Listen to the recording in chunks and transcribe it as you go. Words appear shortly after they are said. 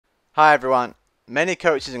Hi everyone. Many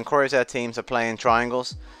coaches encourage their teams to play in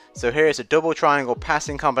triangles, so here is a double triangle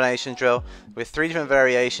passing combination drill with 3 different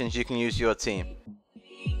variations you can use for your team.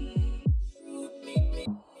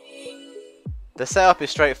 The setup is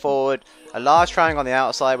straightforward, a large triangle on the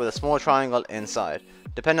outside with a small triangle inside.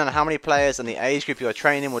 Depending on how many players and the age group you are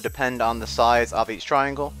training will depend on the size of each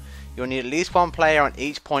triangle. You will need at least one player on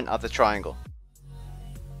each point of the triangle.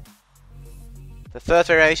 The first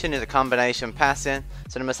variation is a combination passing,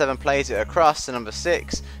 so number 7 plays it across to number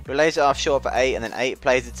 6, who lays it off short for 8, and then 8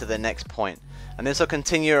 plays it to the next point. And this will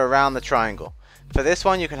continue around the triangle. For this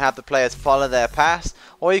one you can have the players follow their pass,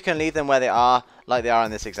 or you can leave them where they are, like they are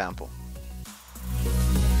in this example.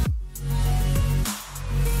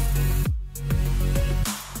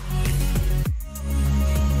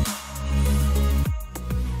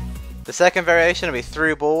 The second variation will be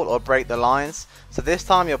through ball or break the lines. So this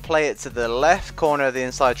time you'll play it to the left corner of the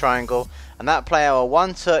inside triangle, and that player will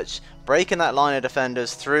one touch, breaking that line of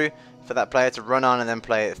defenders through for that player to run on and then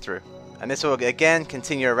play it through. And this will again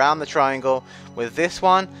continue around the triangle. With this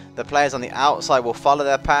one, the players on the outside will follow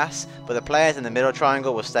their pass, but the players in the middle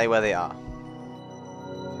triangle will stay where they are.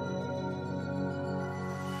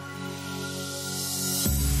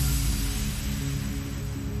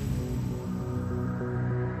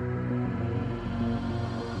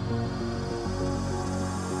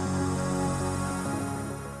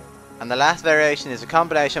 And the last variation is a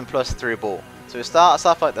combination plus through ball. So it starts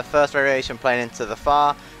off like the first variation, playing into the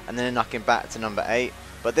far and then knocking back to number 8.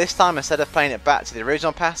 But this time, instead of playing it back to the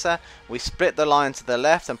original passer, we split the line to the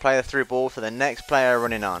left and play the through ball for the next player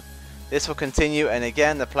running on. This will continue, and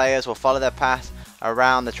again the players will follow their pass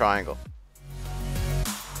around the triangle.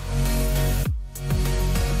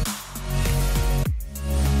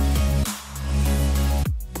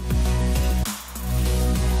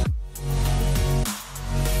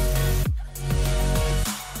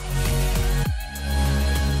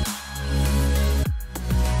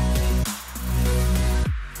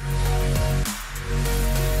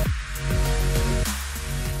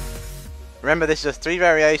 Remember, this is just 3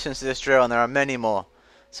 variations to this drill and there are many more.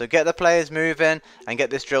 So get the players moving and get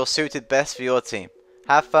this drill suited best for your team.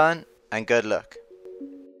 Have fun and good luck.